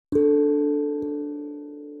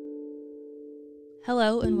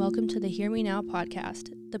Hello and welcome to the Hear Me Now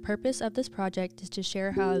podcast. The purpose of this project is to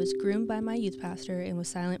share how I was groomed by my youth pastor and was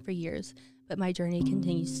silent for years, but my journey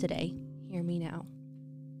continues today. Hear me now.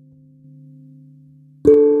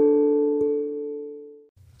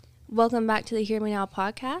 Welcome back to the Hear Me Now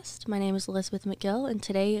podcast. My name is Elizabeth McGill, and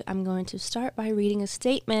today I'm going to start by reading a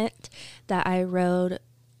statement that I wrote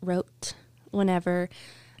whenever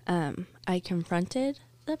I confronted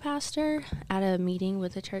the pastor at a meeting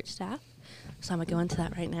with the church staff. So I'm going to go into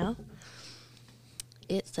that right now.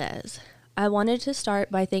 It says, I wanted to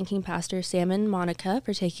start by thanking Pastor Sam and Monica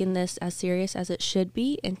for taking this as serious as it should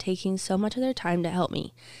be and taking so much of their time to help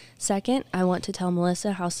me. Second, I want to tell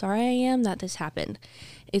Melissa how sorry I am that this happened.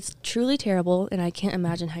 It's truly terrible, and I can't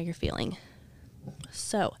imagine how you're feeling.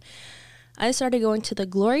 So, I started going to the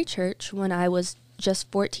Glory Church when I was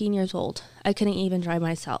just 14 years old. I couldn't even drive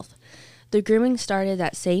myself. The grooming started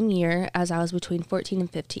that same year as I was between 14 and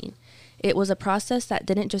 15. It was a process that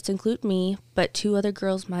didn't just include me, but two other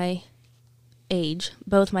girls my age,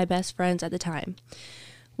 both my best friends at the time.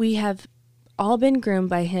 We have all been groomed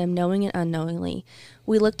by him, knowing and unknowingly.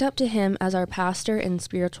 We looked up to him as our pastor and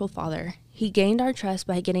spiritual father. He gained our trust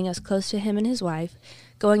by getting us close to him and his wife,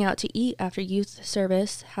 going out to eat after youth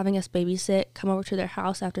service, having us babysit, come over to their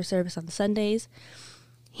house after service on Sundays.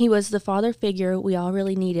 He was the father figure we all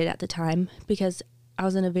really needed at the time because I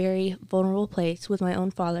was in a very vulnerable place with my own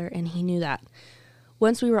father, and he knew that.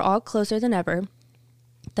 Once we were all closer than ever,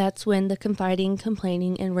 that's when the confiding,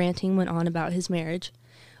 complaining, and ranting went on about his marriage.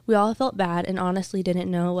 We all felt bad and honestly didn't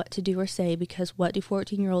know what to do or say because what do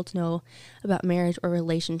 14-year-olds know about marriage or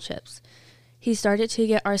relationships? He started to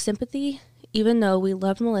get our sympathy. Even though we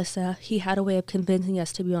loved Melissa, he had a way of convincing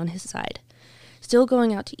us to be on his side. Still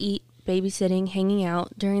going out to eat, babysitting, hanging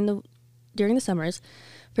out during the summers.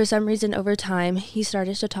 For some reason, over time, he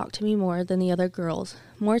started to talk to me more than the other girls.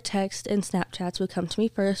 More texts and Snapchats would come to me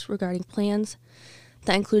first regarding plans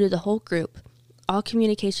that included the whole group. All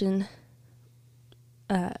communication,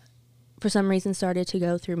 for some reason, started to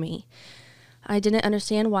go through me. I didn't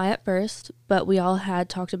understand why at first, but we all had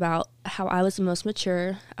talked about how I was the most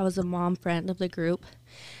mature. I was the mom friend of the group,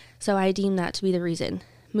 so I deemed that to be the reason.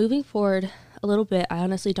 Moving forward a little bit, I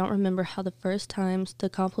honestly don't remember how the first times the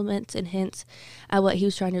compliments and hints at what he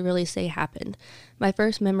was trying to really say happened. My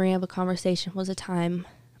first memory of a conversation was a time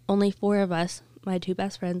only four of us, my two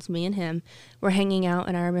best friends, me and him, were hanging out,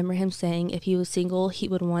 and I remember him saying if he was single, he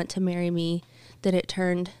would want to marry me. Then it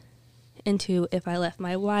turned into if I left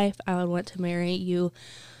my wife, I would want to marry you,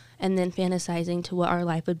 and then fantasizing to what our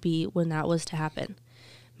life would be when that was to happen.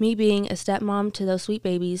 Me being a stepmom to those sweet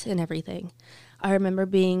babies and everything. I remember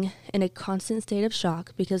being in a constant state of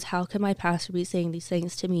shock because how could my pastor be saying these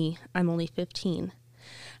things to me? I'm only 15.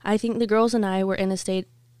 I think the girls and I were in a state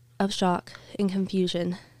of shock and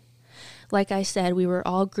confusion. Like I said, we were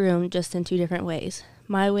all groomed just in two different ways.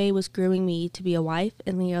 My way was grooming me to be a wife,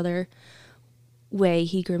 and the other way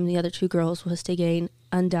he groomed the other two girls was to gain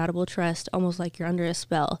undoubtable trust, almost like you're under a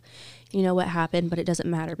spell. You know what happened, but it doesn't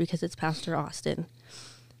matter because it's Pastor Austin.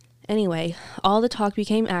 Anyway, all the talk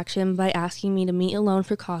became action by asking me to meet alone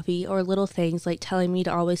for coffee or little things like telling me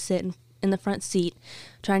to always sit in the front seat,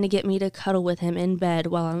 trying to get me to cuddle with him in bed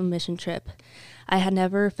while on a mission trip. I had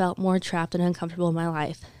never felt more trapped and uncomfortable in my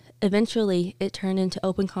life. Eventually, it turned into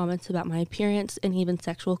open comments about my appearance and even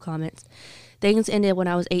sexual comments. Things ended when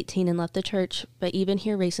I was 18 and left the church, but even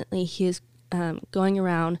here recently, he is going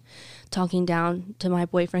around talking down to my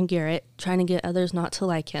boyfriend Garrett, trying to get others not to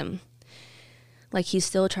like him. Like he's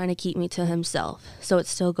still trying to keep me to himself, so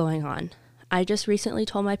it's still going on. I just recently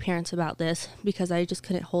told my parents about this because I just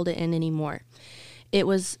couldn't hold it in anymore. It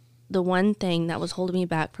was the one thing that was holding me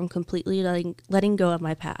back from completely letting go of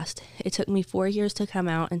my past. It took me 4 years to come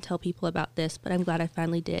out and tell people about this, but I'm glad I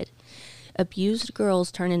finally did. Abused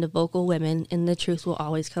girls turn into vocal women, and the truth will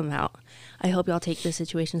always come out. I hope y'all take this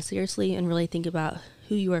situation seriously and really think about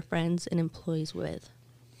who you are friends and employees with.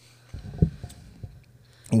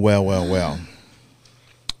 Well.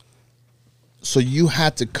 So you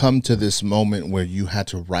had to come to this moment where you had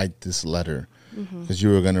to write this letter because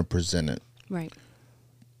you were going to present it. Right.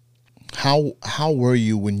 How were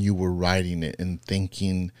you when you were writing it and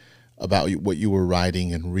thinking about what you were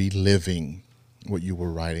writing and reliving what you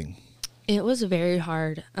were writing? It was very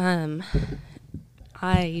hard.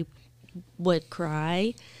 I would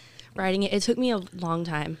cry writing it. It took me a long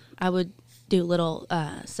time. I would do little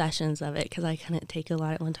sessions of it because I couldn't take a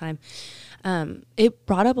lot at one time. It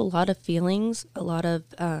brought up a lot of feelings, a lot of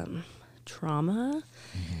trauma,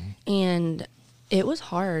 and it was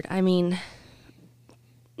hard. I mean,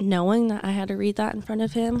 knowing that I had to read that in front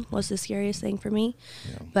of him was the scariest thing for me,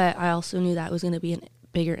 but I also knew that was going to be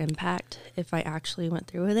bigger impact if I actually went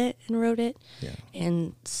through with it and wrote it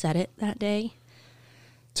and said it that day.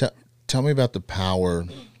 Tell me about the power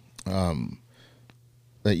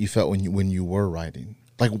that you felt when you were writing.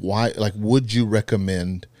 Like, why? Like, would you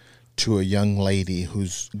recommend to a young lady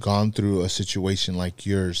who's gone through a situation like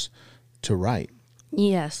yours to write?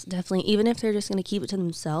 Yes, definitely. Even if they're just going to keep it to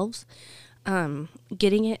themselves,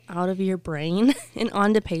 getting it out of your brain and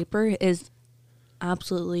onto paper is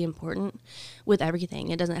absolutely important with everything.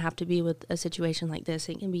 It doesn't have to be with a situation like this.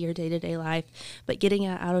 It can be your day-to-day life, but getting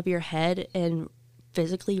it out of your head and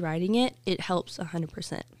physically writing it, it helps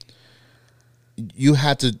 100%. You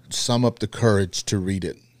had to sum up the courage to read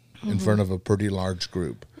it in front of a pretty large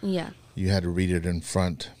group. Yeah. You had to read it in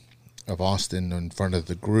front of Austin, in front of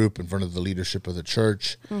the group, in front of the leadership of the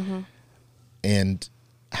church. And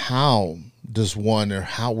how does one, or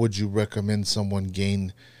how would you recommend someone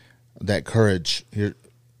gain that courage?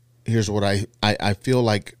 Here's what I feel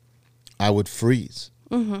like I would freeze.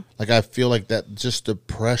 Like, I feel like that just the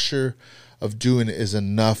pressure of doing it is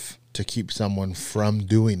enough to keep someone from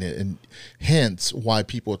doing it, and hence why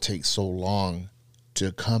people take so long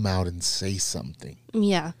to come out and say something.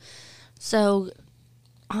 Yeah. So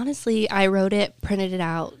honestly, I wrote it, printed it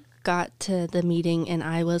out, got to the meeting, and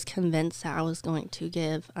I was convinced that I was going to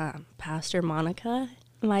give Pastor Monica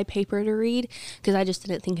my paper to read because I just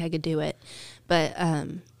didn't think I could do it. But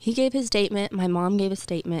he gave his statement, my mom gave a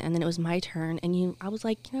statement, and then it was my turn. And I was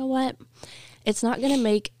like, you know what? It's not going to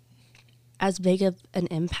make as big of an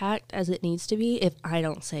impact as it needs to be if I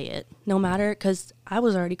don't say it. No matter, because I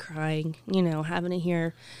was already crying, having to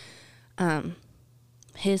hear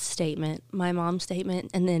his statement, my mom's statement,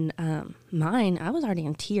 and then mine. I was already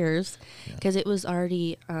in tears because it was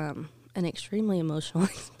already an extremely emotional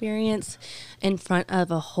experience in front of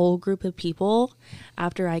a whole group of people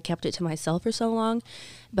after I kept it to myself for so long.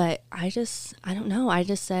 But I don't know. I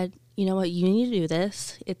just said, you know what, you need to do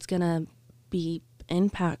this. It's going to be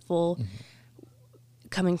impactful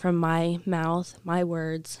coming from my mouth, my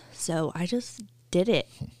words. So I just did it.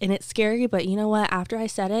 And it's scary, but you know what? After I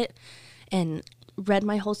said it and read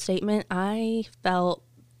my whole statement, I felt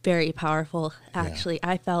very powerful, actually.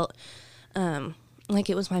 I felt like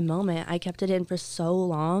it was my moment. I kept it in for so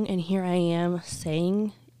long, and here I am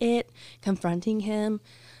saying it, confronting him,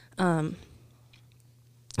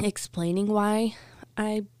 explaining why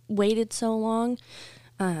I waited so long.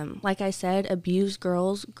 Like I said, abused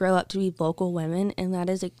girls grow up to be vocal women, and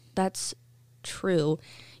that's true.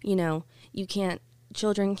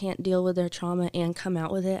 Children can't deal with their trauma and come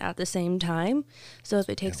out with it at the same time. So if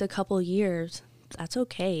it takes a couple years, that's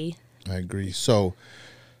okay. I agree. So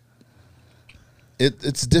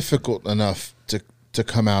it's difficult enough to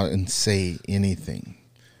come out and say anything.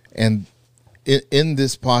 And in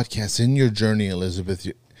this podcast, in your journey, Elizabeth,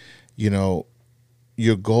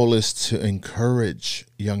 your goal is to encourage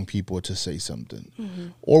young people to say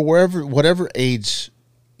something, or whatever age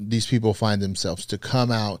these people find themselves, to come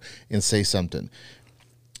out and say something.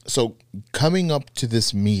 So coming up to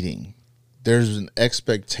this meeting, there's an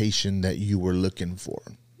expectation that you were looking for.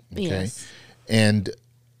 Okay. Yes. And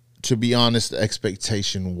to be honest, the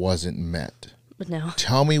expectation wasn't met. But no.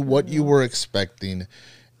 Tell me what you were expecting,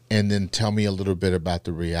 and then tell me a little bit about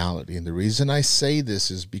the reality. And the reason I say this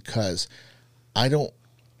is because I don't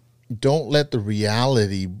let the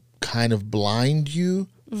reality kind of blind you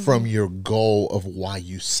from your goal of why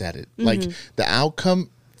you said it. Like, the outcome,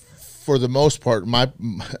 for the most part, my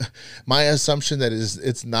assumption that is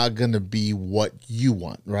it's not going to be what you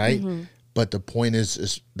want, right? But the point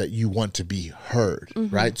is that you want to be heard,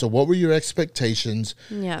 right? So what were your expectations,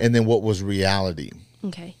 and then what was reality?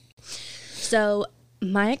 Okay. So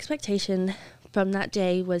my expectation from that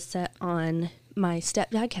day was set on my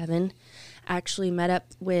stepdad, Kevin, actually met up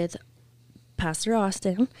with Pastor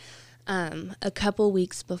Austin a couple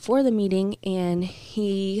weeks before the meeting, and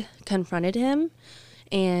he confronted him,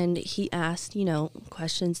 and he asked,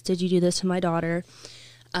 questions. Did you do this to my daughter?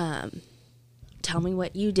 Tell me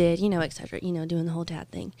what you did, et cetera, doing the whole dad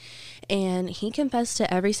thing. And he confessed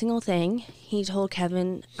to every single thing. He told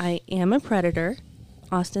Kevin, I am a predator.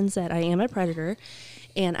 Austin said, I am a predator,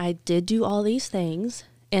 and I did do all these things,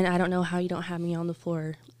 and I don't know how you don't have me on the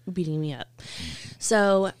floor beating me up.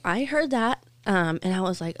 So I heard that, and I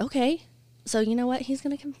was like, okay, so you know what? He's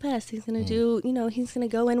going to confess. He's going to do, he's going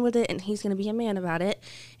to go in with it, and he's going to be a man about it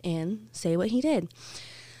and say what he did.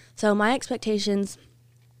 So my expectations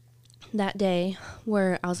that day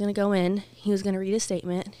were I was going to go in, he was going to read a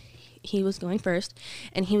statement, he was going first,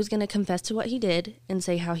 and he was going to confess to what he did and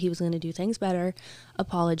say how he was going to do things better,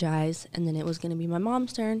 apologize, and then it was going to be my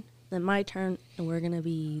mom's turn, then my turn, and we're going to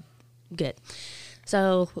be good.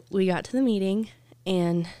 So we got to the meeting,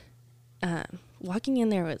 And walking in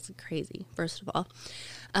there was crazy, first of all.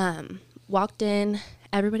 Walked in,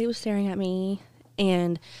 everybody was staring at me,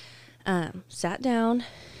 and sat down,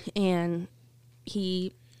 and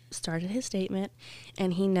he started his statement,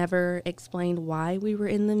 and he never explained why we were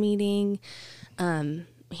in the meeting.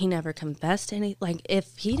 He never confessed any, like,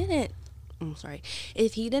 if he didn't,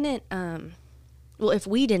 if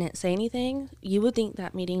we didn't say anything, you would think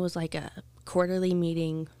that meeting was like a quarterly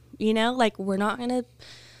meeting, like we're going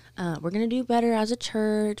to do better as a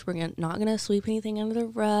church. We're not going to sweep anything under the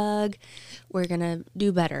rug. We're going to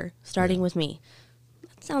do better, starting with me.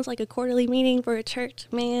 That sounds like a quarterly meeting for a church,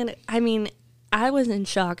 man. I mean, I was in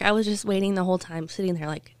shock. I was just waiting the whole time, sitting there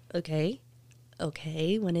like, okay,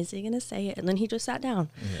 when is he going to say it? And then he just sat down.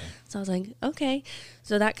 Yeah. So I was like, okay.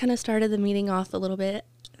 So that kind of started the meeting off a little bit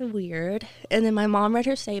weird. And then my mom read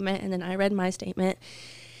her statement, and then I read my statement.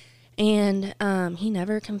 And he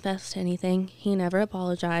never confessed to anything. He never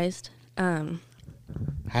apologized. How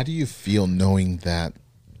do you feel knowing that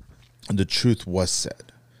the truth was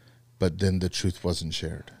said, but then the truth wasn't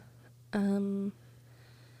shared?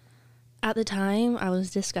 At the time, I was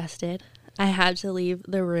disgusted. I had to leave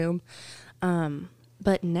the room.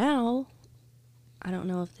 But now, I don't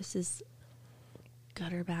know if this is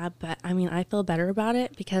good or bad, but I mean, I feel better about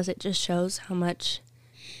it because it just shows how much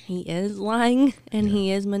he is lying and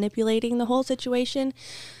he is manipulating the whole situation.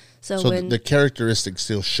 So when the characteristic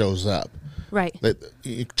still shows up. Right.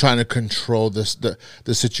 That trying to control the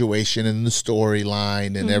situation and the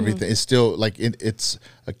storyline and everything. It's still like it's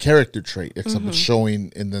a character trait, except it's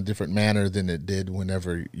showing in a different manner than it did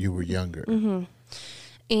whenever you were younger.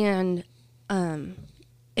 And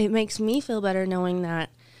it makes me feel better knowing that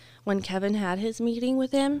when Kevin had his meeting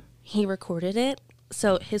with him, he recorded it.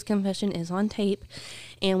 So his confession is on tape.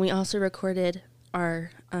 And we also recorded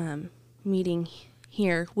our meeting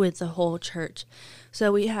here with the whole church.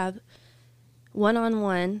 So we have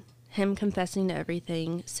one-on-one, him confessing to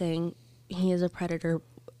everything, saying he is a predator,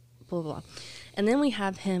 blah, blah, blah. And then we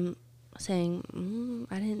have him saying,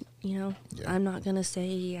 I didn't, I'm not going to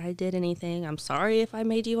say I did anything. I'm sorry if I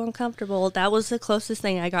made you uncomfortable. That was the closest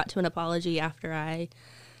thing I got to an apology after I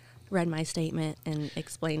read my statement and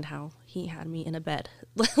explained how he had me in a bed.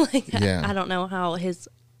 I don't know how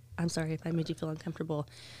I'm sorry if I made you feel uncomfortable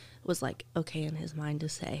was like okay in his mind to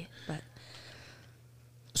say. But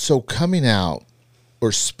so coming out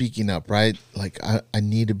or speaking up, right? Like I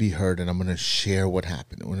need to be heard and I'm going to share what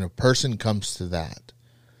happened. When a person comes to that,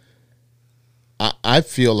 I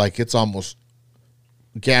feel like it's almost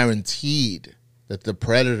guaranteed that the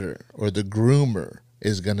predator or the groomer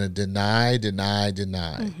is going to deny,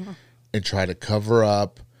 and try to cover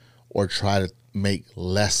up or try to make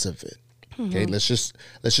less of it. Okay, let's just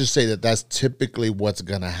say that that's typically what's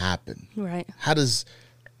going to happen. Right. How does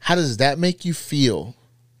that make you feel?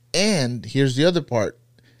 And here's the other part.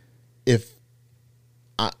 If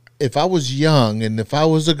I was young and if I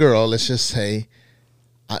was a girl, let's just say,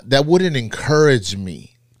 that wouldn't encourage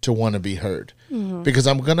me to want to be heard, because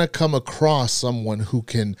I'm going to come across someone who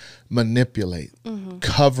can manipulate,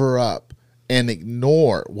 cover up, and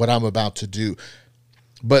ignore what I'm about to do.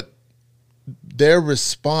 But their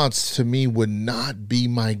response to me would not be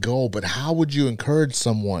my goal. But how would you encourage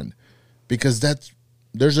someone? Because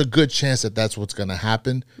there's a good chance that that's what's going to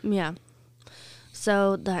happen. Yeah.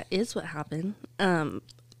 So that is what happened.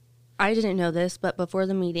 I didn't know this, but before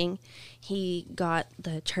the meeting, he got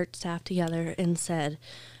the church staff together and said,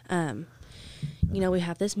 we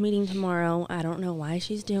have this meeting tomorrow. I don't know why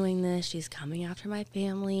she's doing this. She's coming after my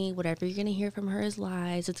family. Whatever you're going to hear from her is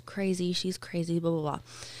lies. It's crazy. She's crazy, blah, blah, blah.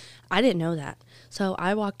 I didn't know that. So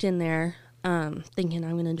I walked in there thinking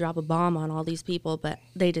I'm going to drop a bomb on all these people, but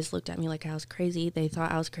they just looked at me like I was crazy. They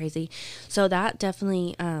thought I was crazy. So that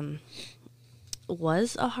definitely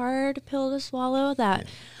was a hard pill to swallow. That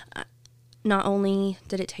not only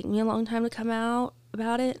did it take me a long time to come out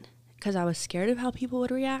about it, because I was scared of how people would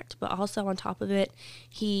react, but also on top of it,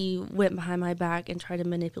 he went behind my back and tried to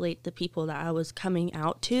manipulate the people that I was coming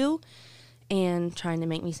out to and trying to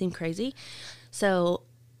make me seem crazy. So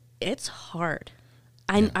it's hard.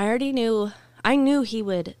 I already knew, I knew he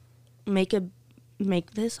would make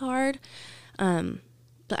this hard,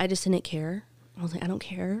 but I just didn't care. I was like, I don't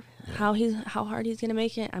care how hard he's going to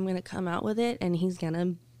make it. I'm going to come out with it and he's going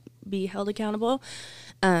to be held accountable.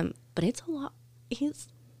 But it's a lot. He's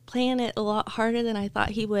playing it a lot harder than I thought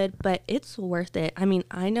he would, but it's worth it. I mean,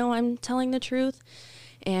 I know I'm telling the truth.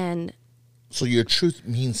 And so your truth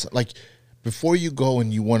means, like, before you go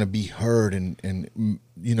and you want to be heard and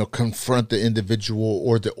confront the individual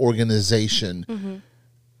or the organization,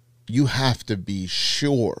 you have to be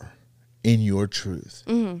sure in your truth.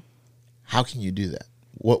 how can you do that?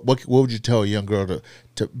 What would you tell a young girl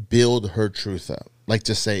to build her truth up? Like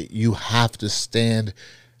to say, you have to stand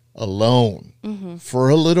alone for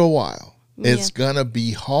a little while. Yeah. It's going to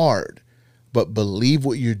be hard, but believe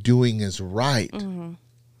what you're doing is right and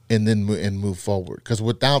then move forward. Because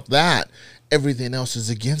without that, everything else is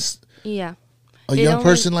against Yeah. a young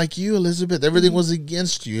person like you, Elizabeth. Everything was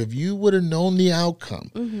against you. If you would have known the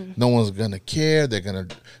outcome, no one's going to care. They're going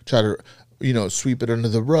to try to, sweep it under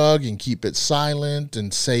the rug and keep it silent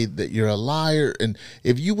and say that you're a liar. And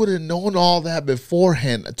if you would have known all that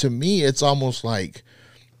beforehand, to me, it's almost like,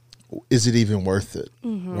 is it even worth it?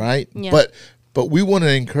 Right? Yeah. But we want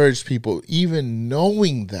to encourage people, even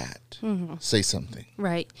knowing that, say something.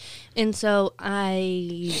 Right. And so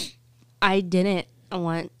I didn't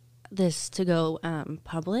want this to go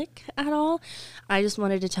public at all. I just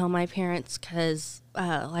wanted to tell my parents because,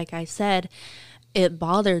 like I said, it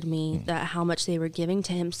bothered me that how much they were giving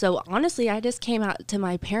to him. So honestly, I just came out to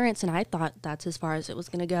my parents and I thought that's as far as it was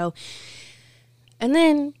going to go. And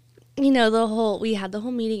then, we had the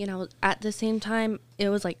whole meeting, and I was at the same time, it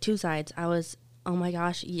was like two sides. I was, oh my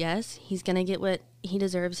gosh, yes, he's going to get what he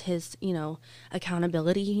deserves, his,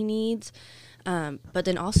 accountability he needs. But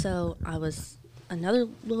then also another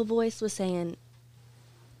little voice was saying,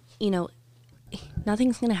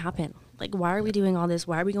 nothing's going to happen. Like, why are we doing all this?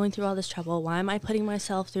 Why are we going through all this trouble? Why am I putting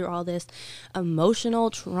myself through all this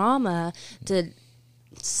emotional trauma to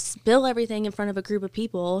spill everything in front of a group of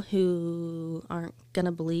people who aren't going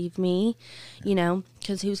to believe me,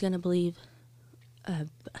 because who's going to believe,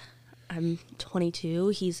 I'm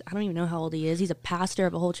 22. I don't even know how old he is. He's a pastor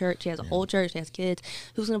of a whole church. He has a whole church. He has kids.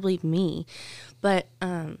 Who's going to believe me? But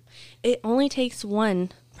it only takes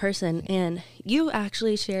one person. And you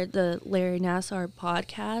actually shared the Larry Nassar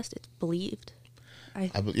podcast. It's Believed. I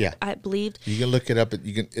believed. You can look it up.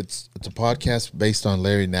 It's a podcast based on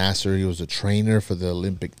Larry Nassar. He was a trainer for the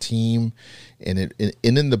Olympic team, and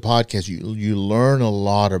in the podcast you learn a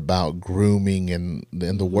lot about grooming and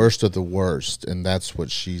the worst of the worst, and that's what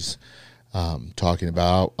she's talking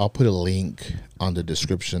about. I'll put a link on the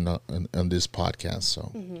description on this podcast.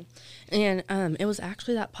 So, and it was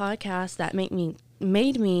actually that podcast that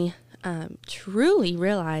made me truly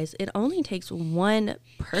realize it only takes one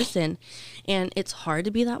person, and it's hard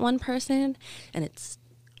to be that one person, and it's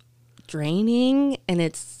draining, and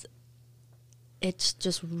it's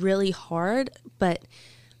just really hard, but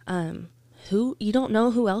you don't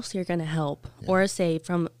know who else you're going to help or say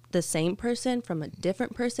from the same person, from a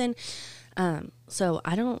different person. So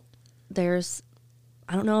I don't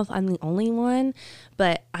know if I'm the only one,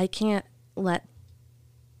 but I can't let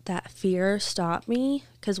that fear stop me,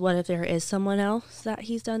 because what if there is someone else that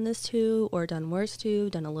he's done this to, or done worse to,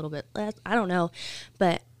 done a little bit less, I don't know,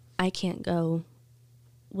 but I can't go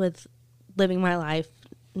with living my life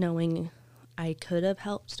knowing I could have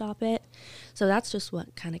helped stop it. So that's just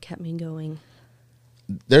what kind of kept me going.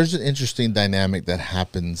 There's an interesting dynamic that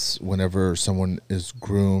happens whenever someone is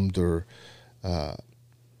groomed or God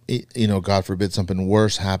forbid something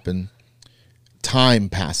worse happen. Time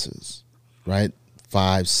passes, right?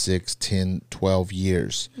 5, 6, 10, 12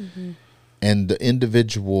 years. And the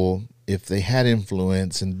individual, if they had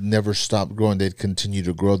influence and never stopped growing, they'd continue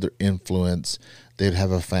to grow their influence. They'd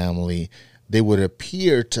have a family. They would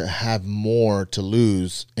appear to have more to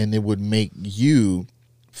lose, and it would make you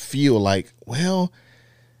feel like, well,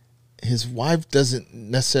 his wife doesn't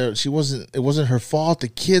necessarily, it wasn't her fault. The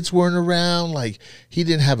kids weren't around. Like, he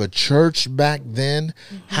didn't have a church back then.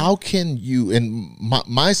 How can you, and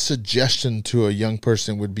my suggestion to a young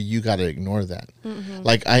person would be, you got to ignore that.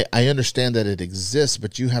 Like, I understand that it exists,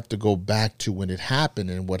 but you have to go back to when it happened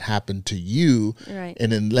and what happened to you. Right.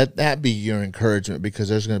 And then let that be your encouragement, because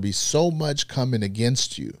there's going to be so much coming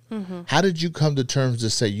against you. How did you come to terms to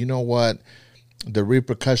say, you know what, the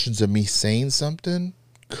repercussions of me saying something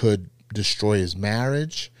could destroy his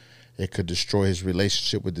marriage, it could destroy his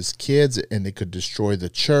relationship with his kids, and it could destroy the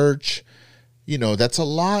church? That's a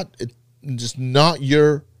lot. It's just not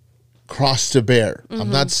your cross to bear. I'm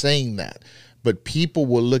not saying that, but people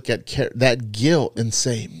will look at that guilt and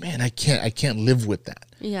say, man, I can't live with that.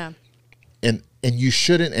 Yeah. And you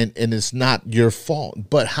shouldn't, and it's not your fault.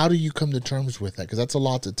 But how do you come to terms with that? Because that's a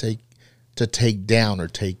lot to take down or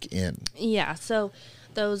take in. Yeah. So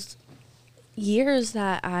those years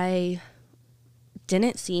that I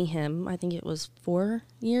didn't see him, I think it was 4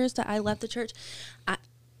 years that I left the church,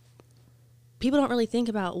 people don't really think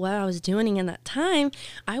about what I was doing in that time.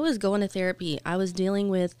 I was going to therapy. I was dealing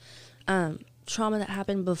with trauma that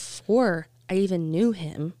happened before I even knew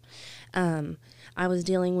him. I was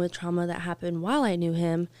dealing with trauma that happened while I knew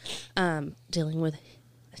him, dealing with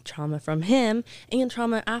trauma from him and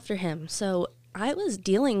trauma after him. So I was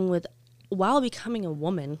dealing with, while becoming a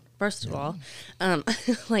woman, first of all,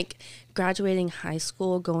 like graduating high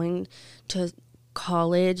school, going to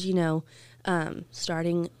college, you know,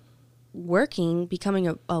 starting working,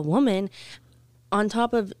 becoming a woman, on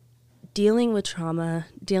top of dealing with trauma,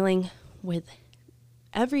 dealing with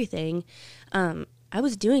everything. I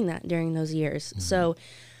was doing that during those years. Mm-hmm. So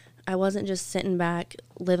I wasn't just sitting back,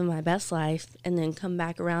 living my best life, and then come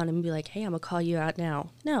back around and be like, hey, I'm going to call you out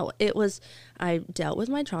now. No, it was, I dealt with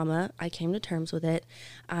my trauma. I came to terms with it.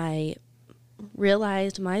 I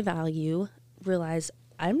realized my value, realized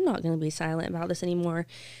I'm not going to be silent about this anymore.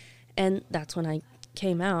 And that's when I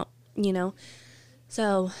came out, you know.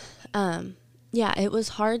 So, yeah, it was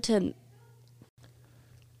hard to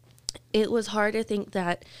think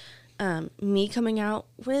that me coming out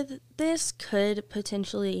with this could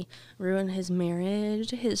potentially ruin his marriage,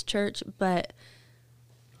 his church, but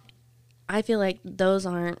I feel like those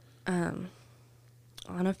aren't on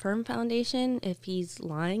a firm foundation if he's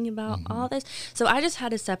lying about all this. So I just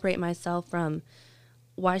had to separate myself from,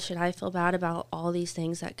 why should I feel bad about all these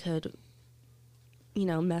things that could, you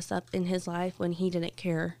know, mess up in his life when he didn't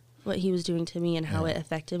care what he was doing to me and how it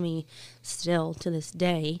affected me still to this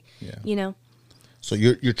day, you know? So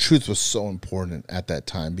your truth was so important at that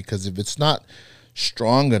time, because if it's not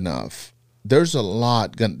strong enough, there's a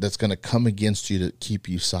lot that's going to come against you to keep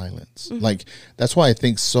you silent. Mm-hmm. Like, that's why I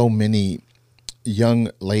think so many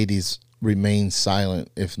young ladies remain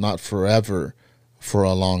silent, if not forever, for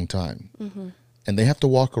a long time. Mm-hmm. And they have to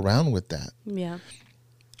walk around with that. Yeah.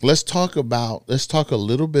 Let's talk a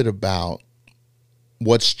little bit about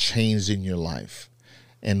what's changed in your life.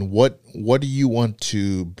 And what do you want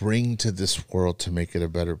to bring to this world to make it a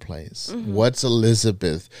better place? Mm-hmm. What's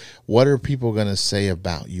Elizabeth? What are people going to say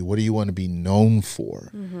about you? What do you want to be known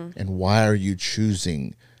for? Mm-hmm. And why are you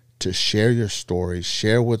choosing to share your story,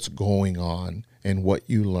 share what's going on, and what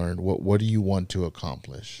you learned? What do you want to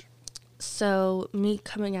accomplish? So me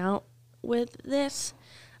coming out with this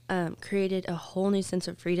created a whole new sense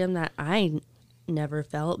of freedom that I never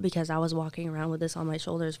felt, because I was walking around with this on my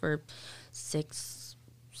shoulders for 6-7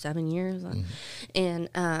 years. Mm-hmm.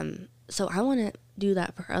 And so I want to do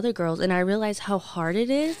that for other girls. And I realize how hard it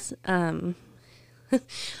is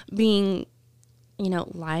being, you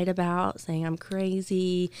know, lied about, saying I'm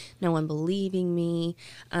crazy, no one believing me.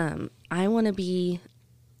 I want to be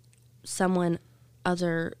someone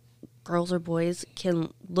other girls or boys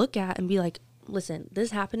can look at and be like, listen,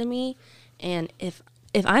 this happened to me. And if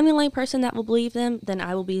I'm the only person that will believe them, then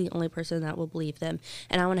I will be the only person that will believe them.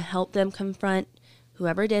 And I want to help them confront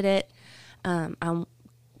whoever did it. I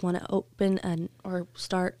want to open or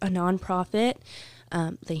start a nonprofit,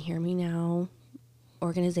 They Hear Me Now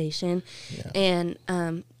organization, and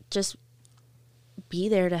just be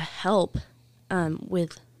there to help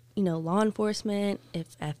with, you know, law enforcement,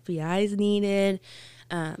 if FBI is needed,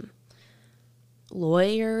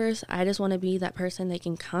 lawyers. I just want to be that person they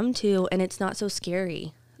can come to, and it's not so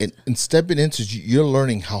scary. And stepping into, you're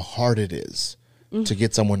learning how hard it is to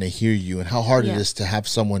get someone to hear you, and how hard it is to have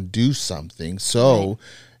someone do something. So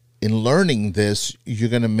in learning this, you're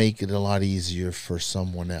going to make it a lot easier for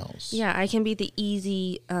someone else. Yeah, I can be the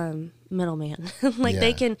easy middleman.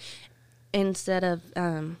 They can, instead of,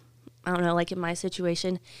 I don't know, like in my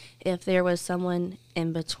situation, if there was someone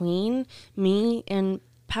in between me and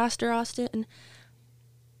Pastor Austin,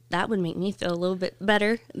 that would make me feel a little bit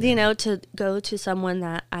better, you know, to go to someone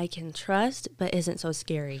that I can trust but isn't so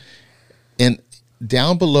scary. And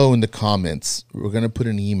down below in the comments, we're going to put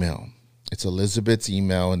an email. It's Elizabeth's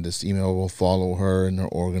email, and this email will follow her and her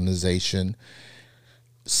organization.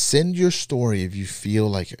 Send your story if you feel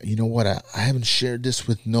like, you know what, I haven't shared this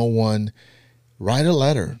with no one. Write a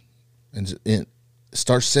letter and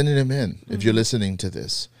start sending them in if you're listening to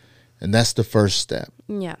this. And that's the first step.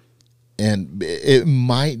 Yeah. And it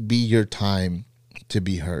might be your time to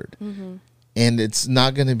be heard. Mm-hmm. And it's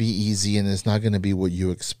not going to be easy, and it's not going to be what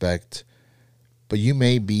you expect. But you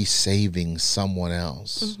may be saving someone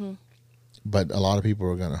else. Mm-hmm. But a lot of people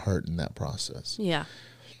are going to hurt in that process. Yeah.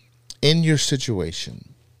 In your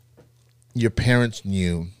situation, your parents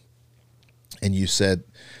knew, and you said,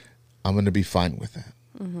 I'm going to be fine with that.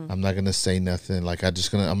 Mm-hmm. I'm not going to say nothing. Like, I'm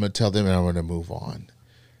going to tell them, and I'm going to move on.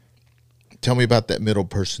 Tell me about that middle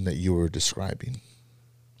person that you were describing.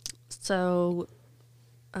 So,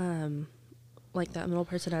 like that middle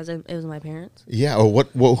person, as in, it was my parents? Yeah, or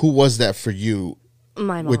who was that for you?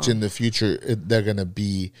 My mom. Which in the future, you're going to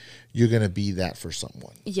be that for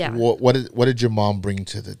someone. Yeah. What did your mom bring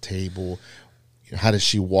to the table? How did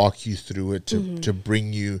she walk you through it to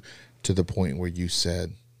bring you to the point where you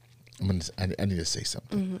said, I need to say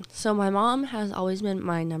something. Mm-hmm. So my mom has always been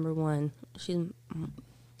my number one.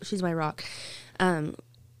 She's my rock.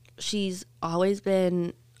 She's always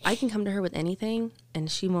been, I can come to her with anything and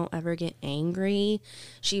she won't ever get angry.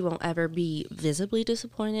 She won't ever be visibly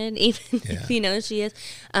disappointed, even if you know she is.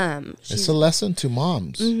 It's a lesson to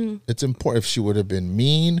moms. Mm-hmm. It's important. If she would have been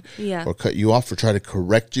mean or cut you off or try to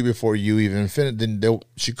correct you before you even finished, then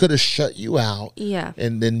she could have shut you out. Yeah.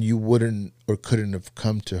 And then you wouldn't or couldn't have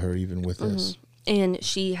come to her even with this. And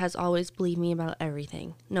she has always believed me about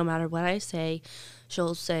everything. No matter what I say,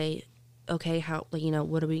 she'll say, okay,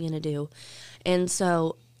 what are we going to do? And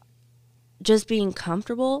so just being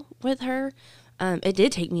comfortable with her, it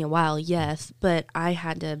did take me a while, yes, but I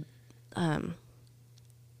had to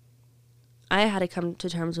come to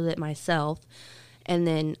terms with it myself, and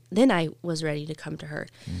then I was ready to come to her.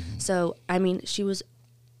 Mm-hmm. So, I mean,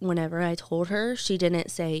 whenever I told her, she didn't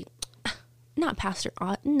say, not Pastor,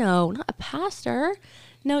 no, not a pastor,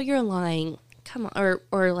 no, you're lying, come on,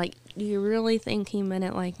 or like, do you really think he meant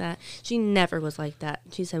it like that? She never was like that.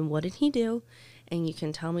 She said, what did he do? And you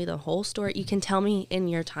can tell me the whole story. You can tell me in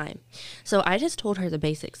your time. So I just told her the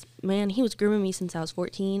basics. Man, he was grooming me since I was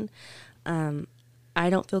 14. I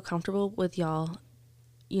don't feel comfortable with y'all,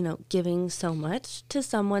 giving so much to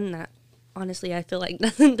someone that honestly I feel like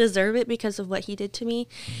doesn't deserve it because of what he did to me.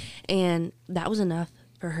 And that was enough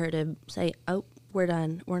for her to say, oh, we're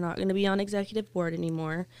done. We're not going to be on executive board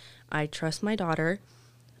anymore. I trust my daughter.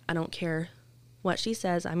 I don't care what she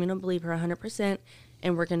says. I'm going to believe her 100%,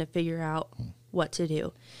 and we're going to figure out what to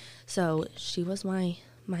do. So she was my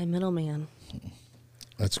middleman.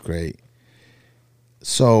 That's great.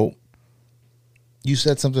 So you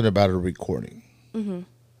said something about a recording. Mm-hmm.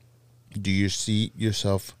 Do you see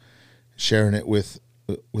yourself sharing it with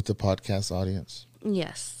the podcast audience?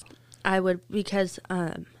 Yes, I would, because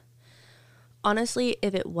honestly,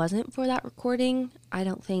 if it wasn't for that recording, I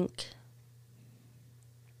don't think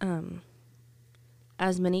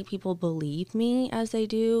as many people believe me as they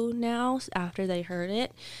do now after they heard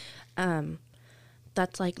it.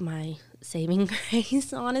 That's like my saving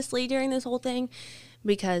grace, honestly, during this whole thing,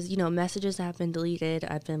 because, messages have been deleted.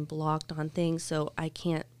 I've been blocked on things, so I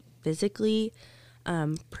can't physically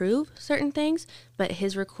prove certain things, but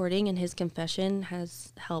his recording and his confession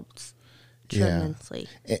has helped tremendously.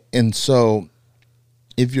 Yeah. And so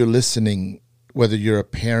if you're listening, whether you're a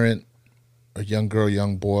parent, a young girl,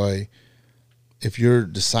 young boy, if you're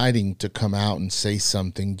deciding to come out and say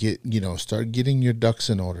something, start getting your ducks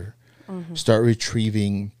in order. Mm-hmm. Start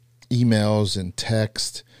retrieving emails and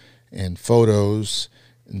text and photos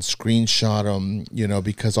and screenshot them,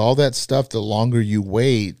 because all that stuff, the longer you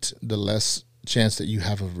wait, the less chance that you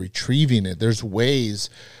have of retrieving it. There's ways,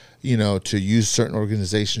 to use certain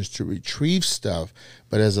organizations to retrieve stuff.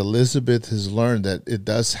 But as Elizabeth has learned, that it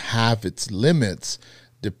does have its limits,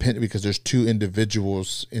 because there's two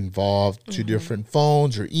individuals involved, two different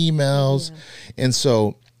phones or emails. Yeah. And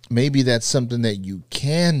so maybe that's something that you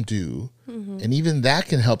can do. Mm-hmm. And even that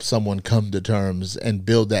can help someone come to terms and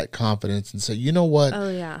build that confidence and say, you know what,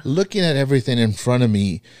 looking at everything in front of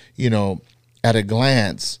me, at a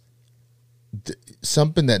glance,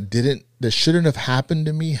 something that shouldn't have happened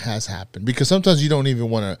to me has happened. Because sometimes you don't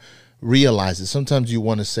even want to realize it. Sometimes you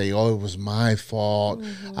want to say, oh, it was my fault.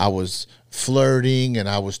 Mm-hmm. I was flirting and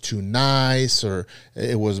I was too nice, or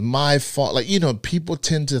it was my fault. Like, people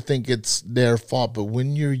tend to think it's their fault. But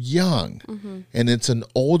when you're young and it's an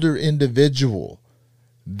older individual,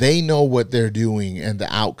 they know what they're doing and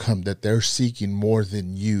the outcome that they're seeking more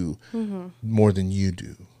than you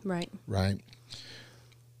do. Right. Right.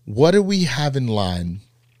 What do we have in line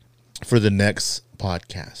for the next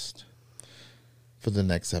podcast? For the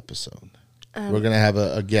next episode, we're going to have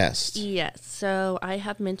a guest. Yes. So I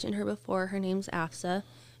have mentioned her before. Her name's Afsa.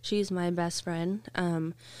 She's my best friend.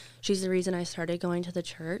 She's the reason I started going to the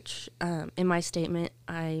church. In my statement,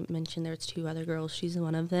 I mentioned there's 2 other girls. She's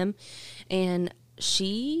one of them. And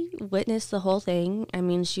she witnessed the whole thing. I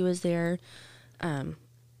mean, she was there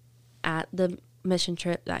at the mission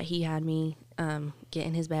trip that he had me get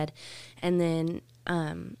in his bed. And then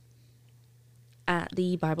at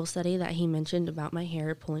the Bible study that he mentioned about my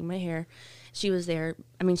hair, pulling my hair, she was there.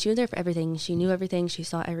 I mean, she was there for everything. She knew everything. She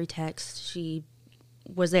saw every text. She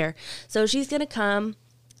was there. So she's going to come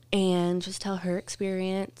and just tell her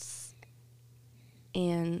experience.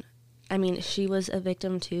 And, I mean, she was a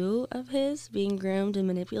victim, too, of his being groomed and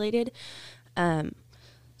manipulated. So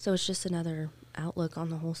it's just another outlook on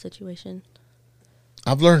the whole situation.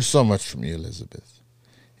 I've learned so much from you, Elizabeth.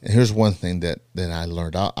 And here's one thing that I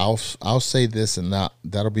learned. I'll say this, and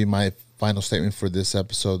that'll be my final statement for this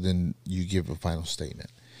episode. Then you give a final statement.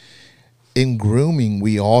 in grooming,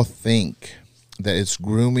 we all think that it's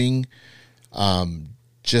grooming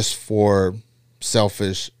just for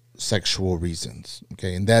selfish sexual reasons.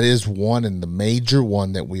 Okay. And that is one, and the major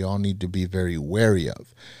one that we all need to be very wary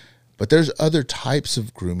of. But there's other types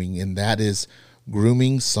of grooming, and that is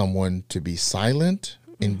grooming someone to be silent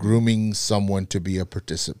and grooming someone to be a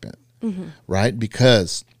participant, right?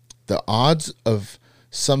 Because the odds of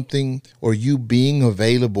something or you being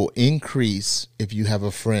available increase if you have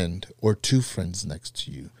a friend or two friends next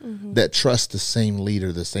to you that trust the same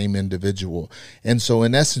leader, the same individual. And so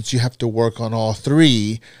in essence, you have to work on all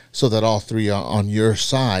three so that all three are on your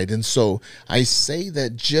side. And so I say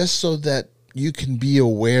that just so that you can be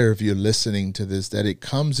aware, if you're listening to this, that it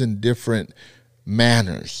comes in different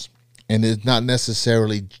manners, and it's not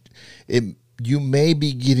necessarily you may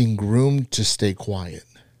be getting groomed to stay quiet.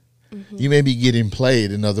 You may be getting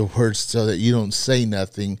played, in other words, so that you don't say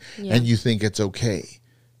nothing and you think it's okay.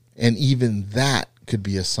 And even that could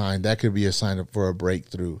be a sign. That could be a sign for a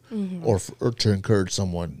breakthrough or to encourage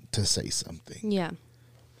someone to say something. Yeah.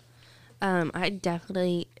 I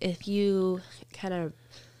definitely, if you kind of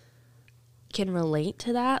can relate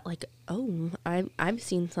to that, like, oh, I've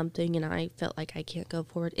seen something and I felt like I can't go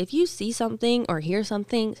forward. If you see something or hear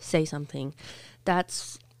something, say something.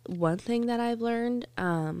 That's one thing that I've learned.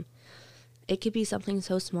 It could be something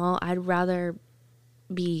so small. I'd rather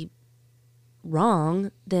be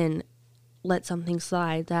wrong than let something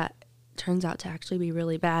slide that turns out to actually be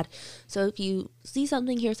really bad. So if you see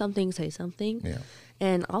something, hear something, say something. Yeah.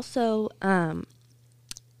 And also, I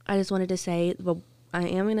just wanted to say, well, I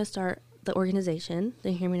am going to start the organization,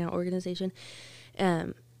 the Hear Me Now organization.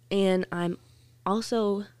 And I'm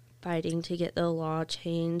also fighting to get the law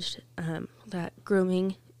changed that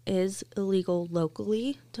grooming is illegal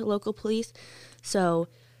locally to local police. So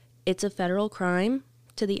it's a federal crime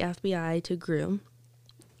to the FBI to groom.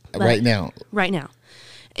 Right now.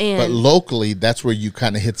 And but locally, that's where you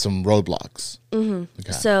kind of hit some roadblocks.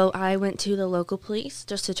 Okay. So I went to the local police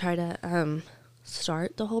just to try to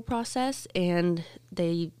start the whole process, and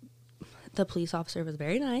the police officer was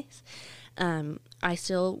very nice.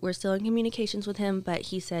 We're still in communications with him, but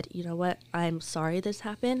he said, you know what, I'm sorry this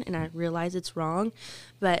happened, and I realize it's wrong,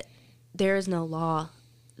 but there is no law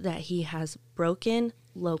that he has broken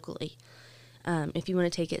locally. If you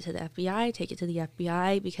want to take it to the FBI, take it to the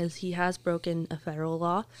FBI, because he has broken a federal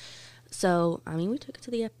law. So, I mean, we took it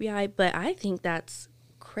to the FBI, but I think that's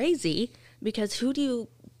crazy, because who do you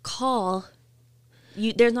call?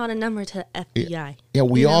 There's not a number to FBI. Yeah,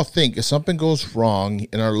 we all think if something goes wrong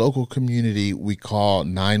in our local community, we call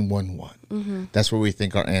 911. That's where we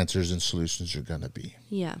think our answers and solutions are going to be.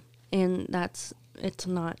 Yeah, and it's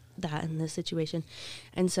not that in this situation.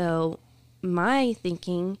 And so my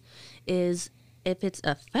thinking is, if it's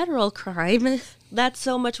a federal crime, that's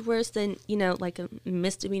so much worse than, like a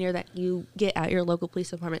misdemeanor that you get at your local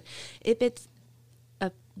police department. If it's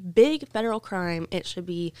a big federal crime, it should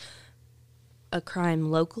be a crime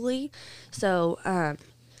locally. So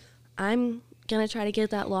I'm going to try to get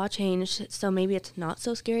that law changed so maybe it's not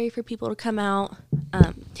so scary for people to come out.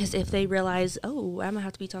 Because if they realize, oh, I'm going to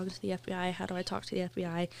have to be talking to the FBI, how do I talk to the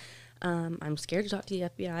FBI? I'm scared to talk to the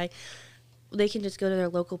FBI. They can just go to their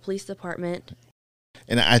local police department.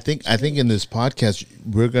 And I think in this podcast,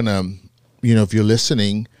 we're going to, if you're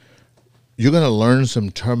listening, you're going to learn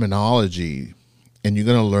some terminology, and you're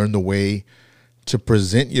going to learn the way to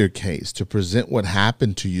present your case, to present what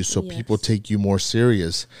happened to you, so people take you more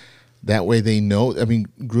serious. That way they know. I mean,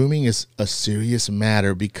 grooming is a serious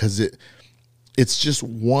matter, because it's just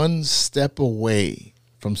one step away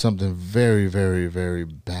from something very, very, very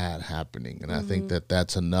bad happening. And I think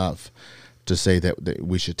that's enough to say that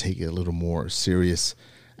we should take it a little more serious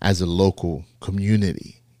as a local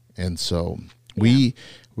community. And so we're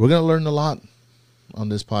going to learn a lot on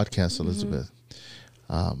this podcast, Elizabeth.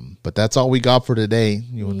 But that's all we got for today.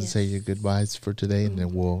 You want to say your goodbyes for today, and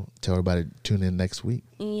then we'll tell everybody to tune in next week.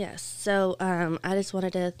 Yes. So I just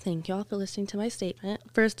wanted to thank y'all for listening to my statement.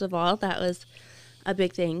 First of all, that was a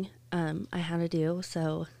big thing I had to do.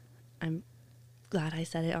 So I'm glad I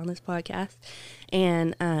said it on this podcast.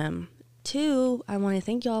 And two, I want to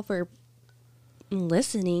thank y'all for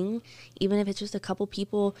listening, even if it's just a couple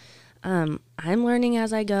people. I'm learning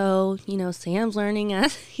as I go. Sam's learning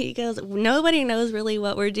as he goes. Nobody knows really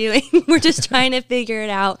what we're doing. We're just trying to figure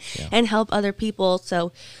it out and help other people.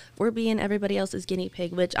 So we're being everybody else's guinea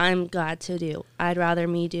pig, which I'm glad to do. I'd rather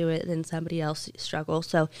me do it than somebody else struggle.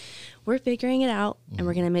 So we're figuring it out, and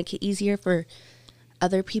we're going to make it easier for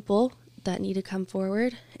other people that need to come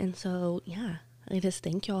forward. And so, I just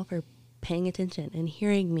thank y'all for paying attention and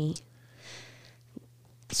hearing me.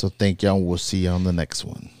 So thank y'all. We'll see you on the next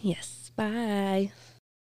one. Yes. Bye.